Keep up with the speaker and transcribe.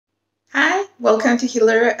Welcome to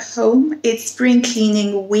Healer at Home. It's spring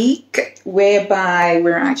cleaning week, whereby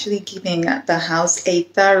we're actually giving the house a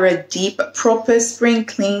thorough, deep, proper spring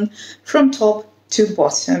clean from top to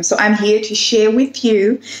bottom. So I'm here to share with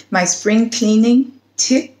you my spring cleaning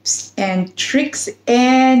tips and tricks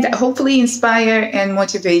and hopefully inspire and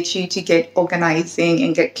motivate you to get organizing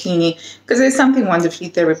and get cleaning, because there's something wonderfully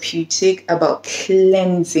therapeutic about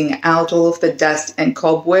cleansing out all of the dust and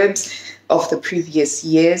cobwebs of the previous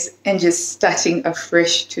years and just starting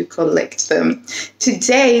afresh to collect them.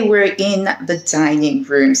 Today we're in the dining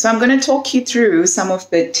room. So I'm going to talk you through some of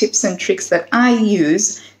the tips and tricks that I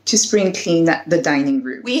use to spring clean the dining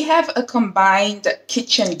room. We have a combined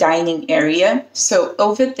kitchen dining area. So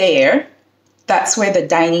over there, that's where the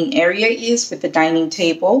dining area is with the dining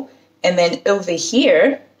table. And then over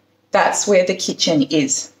here, that's where the kitchen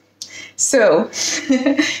is. So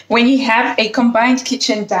when you have a combined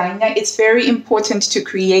kitchen diner, it's very important to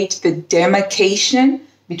create the demarcation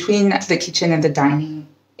between the kitchen and the dining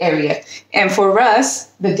area. And for us,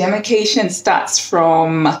 the demarcation starts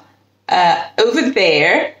from over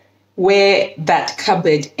there where that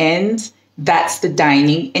cupboard ends. That's the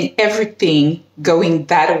dining, and everything going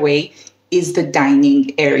that way is the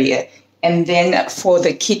dining area. And then for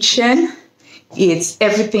the kitchen, it's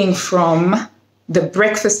everything from the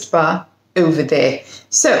breakfast bar over there.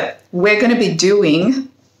 So we're going to be doing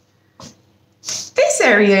this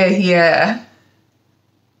area here.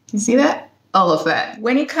 You see that? All of that.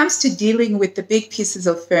 When it comes to dealing with the big pieces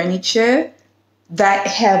of furniture that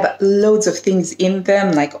have loads of things in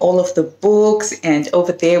them, like all of the books, and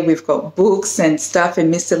over there we've got books and stuff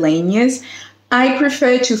and miscellaneous, I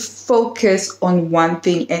prefer to focus on one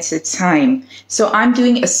thing at a time. So I'm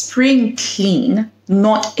doing a spring clean,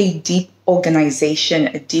 not a deep organization,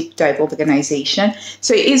 a deep dive organization.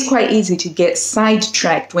 So it is quite easy to get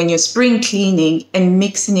sidetracked when you're spring cleaning and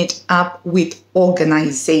mixing it up with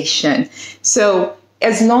organization. So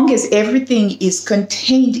as long as everything is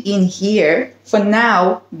contained in here, for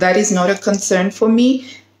now, that is not a concern for me.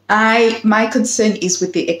 My concern is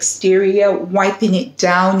with the exterior, wiping it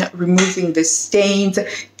down, removing the stains,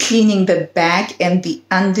 cleaning the back and the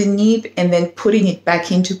underneath, and then putting it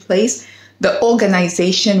back into place. The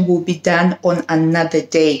organization will be done on another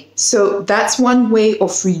day. So that's one way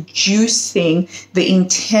of reducing the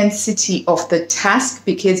intensity of the task,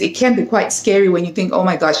 because it can be quite scary when you think, oh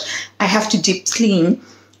my gosh, I have to deep clean.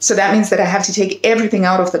 So that means that I have to take everything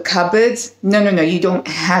out of the cupboards. No, you don't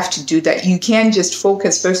have to do that. You can just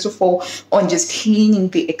focus, first of all, on just cleaning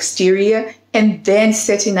the exterior and then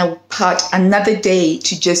setting apart another day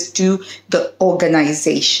to just do the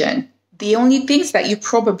organization. The only things that you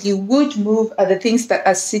probably would move are the things that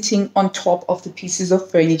are sitting on top of the pieces of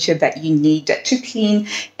furniture that you need to clean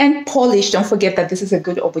and polish. Don't forget that this is a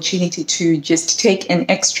good opportunity to just take an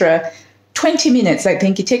extra 20 minutes. I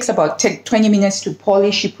think it takes about 20 minutes to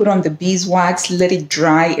polish. You put on the beeswax, let it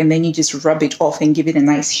dry, and then you just rub it off and give it a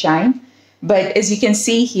nice shine. But as you can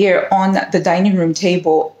see here on the dining room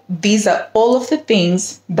table, these are all of the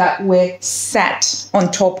things that were sat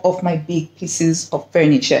on top of my big pieces of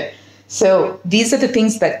furniture. So these are the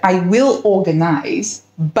things that I will organize,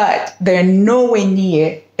 but they're nowhere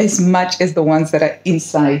near as much as the ones that are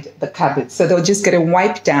inside the cupboard. So they'll just get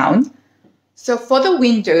wiped down. So for the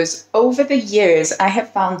windows, over the years, I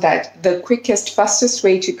have found that the quickest, fastest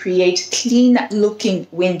way to create clean looking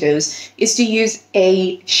windows is to use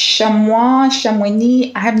a chamois.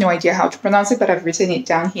 I have no idea how to pronounce it, but I've written it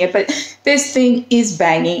down here. But this thing is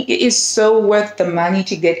banging. It is so worth the money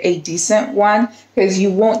to get a decent one, because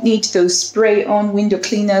you won't need those spray on window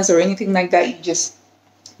cleaners or anything like that. You just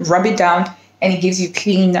rub it down, and it gives you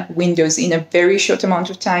clean windows in a very short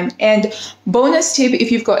amount of time. And bonus tip,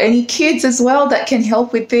 if you've got any kids as well that can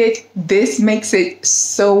help with it, this makes it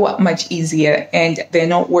so much easier, and they're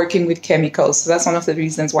not working with chemicals. So that's one of the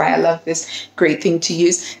reasons why I love this great thing to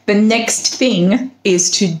use. The next thing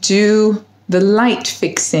is to do the light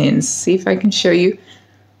fixings. See if I can show you.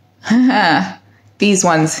 These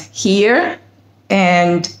ones here.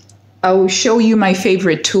 And I will show you my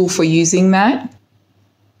favorite tool for using that.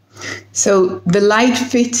 So the light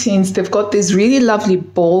fittings, they've got these really lovely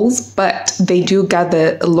balls, but they do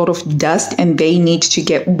gather a lot of dust and they need to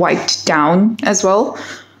get wiped down as well.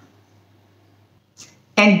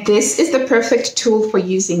 And this is the perfect tool for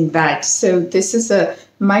using that. So this is a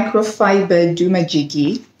microfiber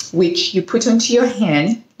Dumajigi, which you put onto your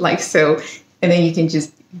hand like so, and then you can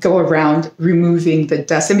just go around removing the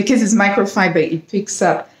dust. And because it's microfiber, it picks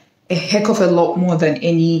up a heck of a lot more than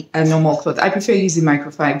any normal cloth. I prefer using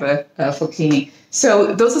microfiber for cleaning.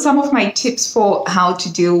 So those are some of my tips for how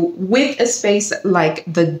to deal with a space like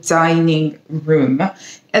the dining room,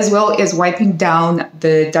 as well as wiping down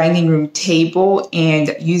the dining room table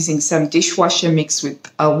and using some dishwasher mixed with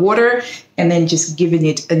water, and then just giving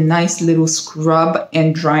it a nice little scrub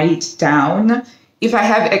and dry it down. If I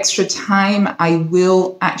have extra time, I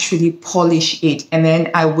will actually polish it, and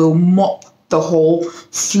then I will mop the whole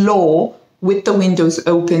floor with the windows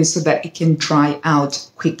open so that it can dry out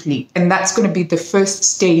quickly. And that's going to be the first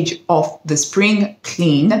stage of the spring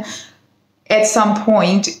clean. At some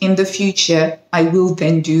point in the future, I will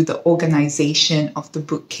then do the organization of the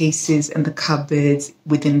bookcases and the cupboards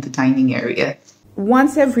within the dining area.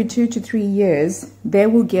 Once every 2 to 3 years, they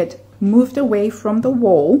will get moved away from the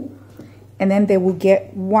wall, and then they will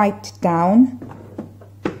get wiped down.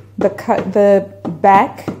 The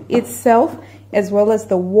back itself, as well as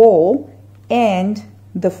the wall and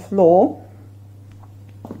the floor.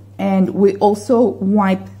 And we also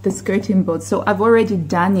wipe the skirting board. So I've already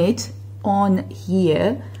done it on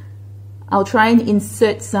here. I'll try and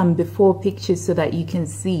insert some before pictures so that you can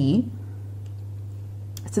see.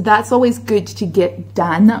 So that's always good to get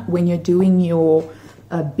done when you're doing your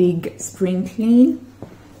big spring clean.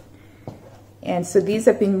 And so these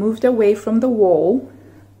have been moved away from the wall.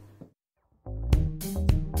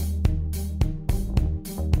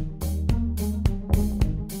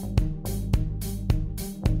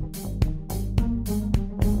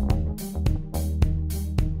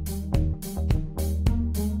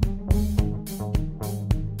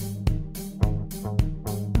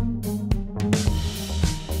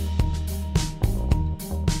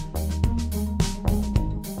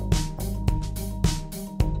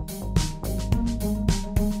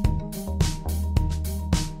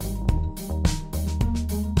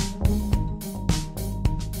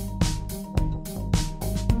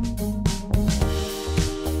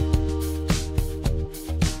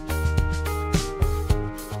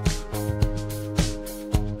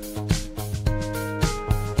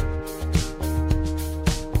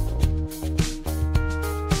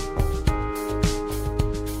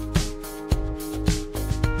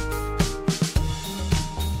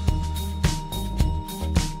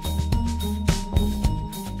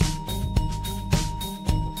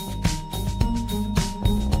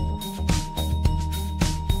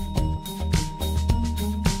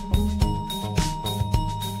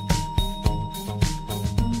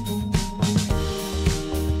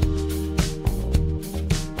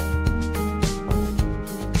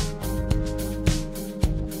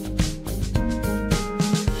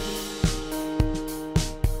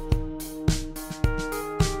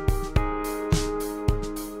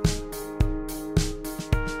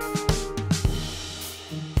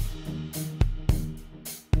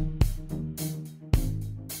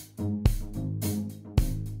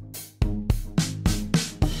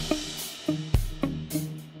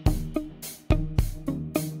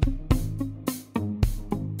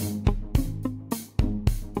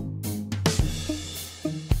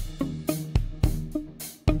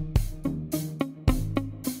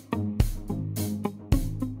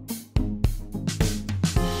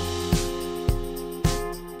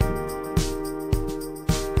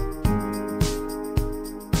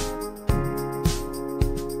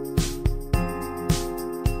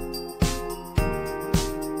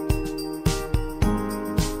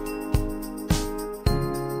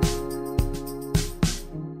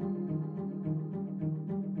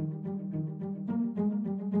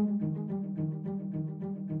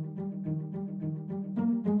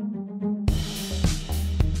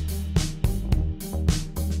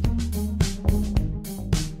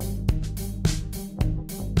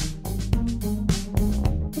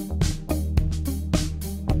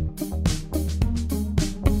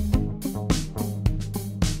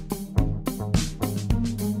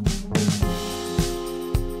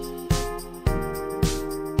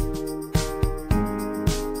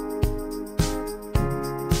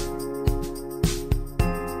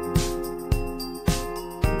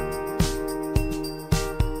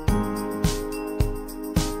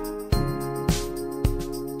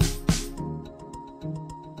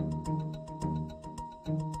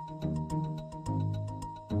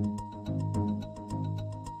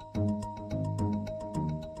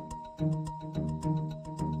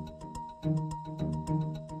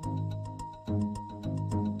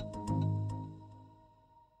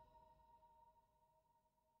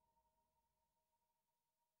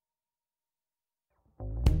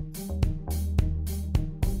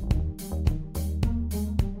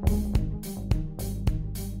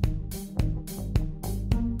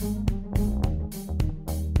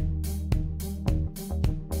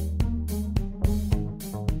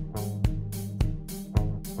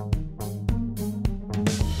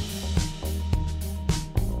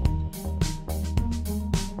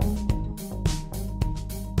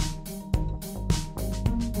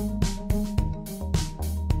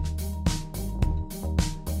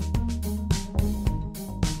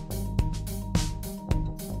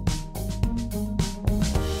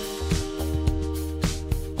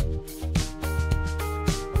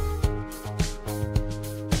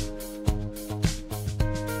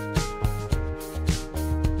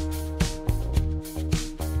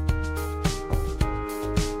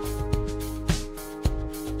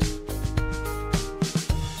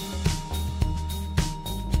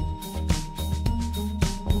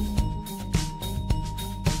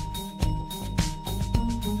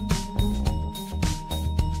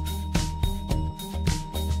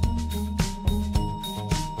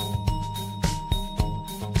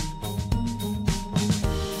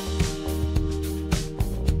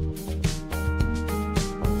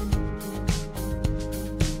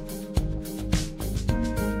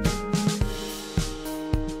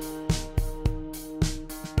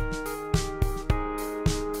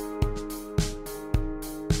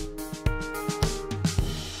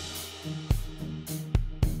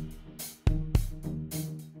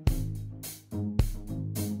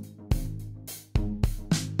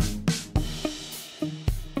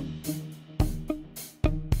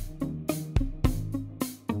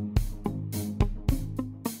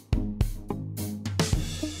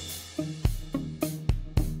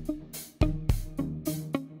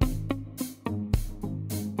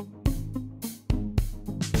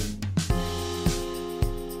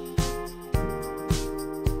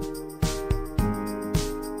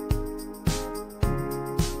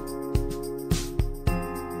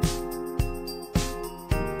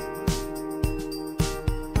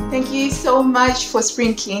 Thank you so much for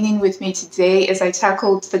spring cleaning with me today as I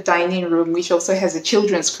tackled the dining room, which also has a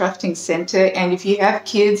children's crafting center. And if you have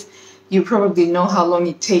kids, you probably know how long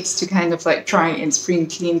it takes to kind of like try and spring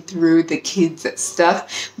clean through the kids'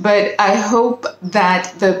 stuff. But I hope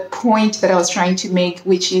that the point that I was trying to make,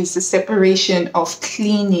 which is the separation of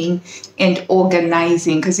cleaning and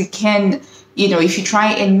organizing, because it can, you know, if you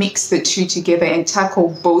try and mix the two together and tackle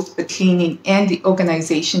both the cleaning and the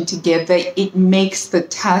organization together, it makes the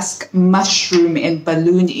task mushroom and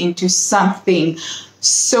balloon into something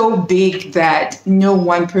so big that no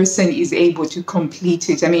one person is able to complete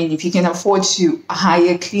it. I mean, if you can afford to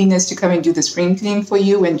hire cleaners to come and do the spring clean for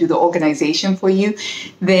you and do the organization for you,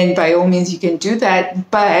 then by all means you can do that.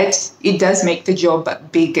 But it does make the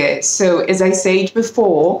job bigger. So as I said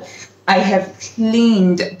before, I have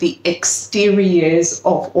cleaned the exteriors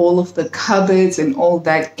of all of the cupboards and all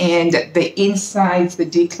that, and the insides, the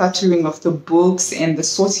decluttering of the books and the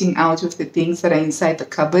sorting out of the things that are inside the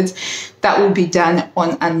cupboards. That will be done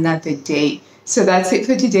on another day. So that's it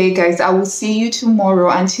for today, guys. I will see you tomorrow.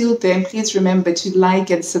 Until then, please remember to like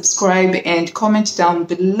and subscribe and comment down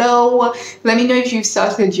below. Let me know if you've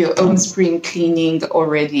started your own spring cleaning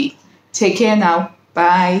already. Take care now.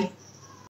 Bye.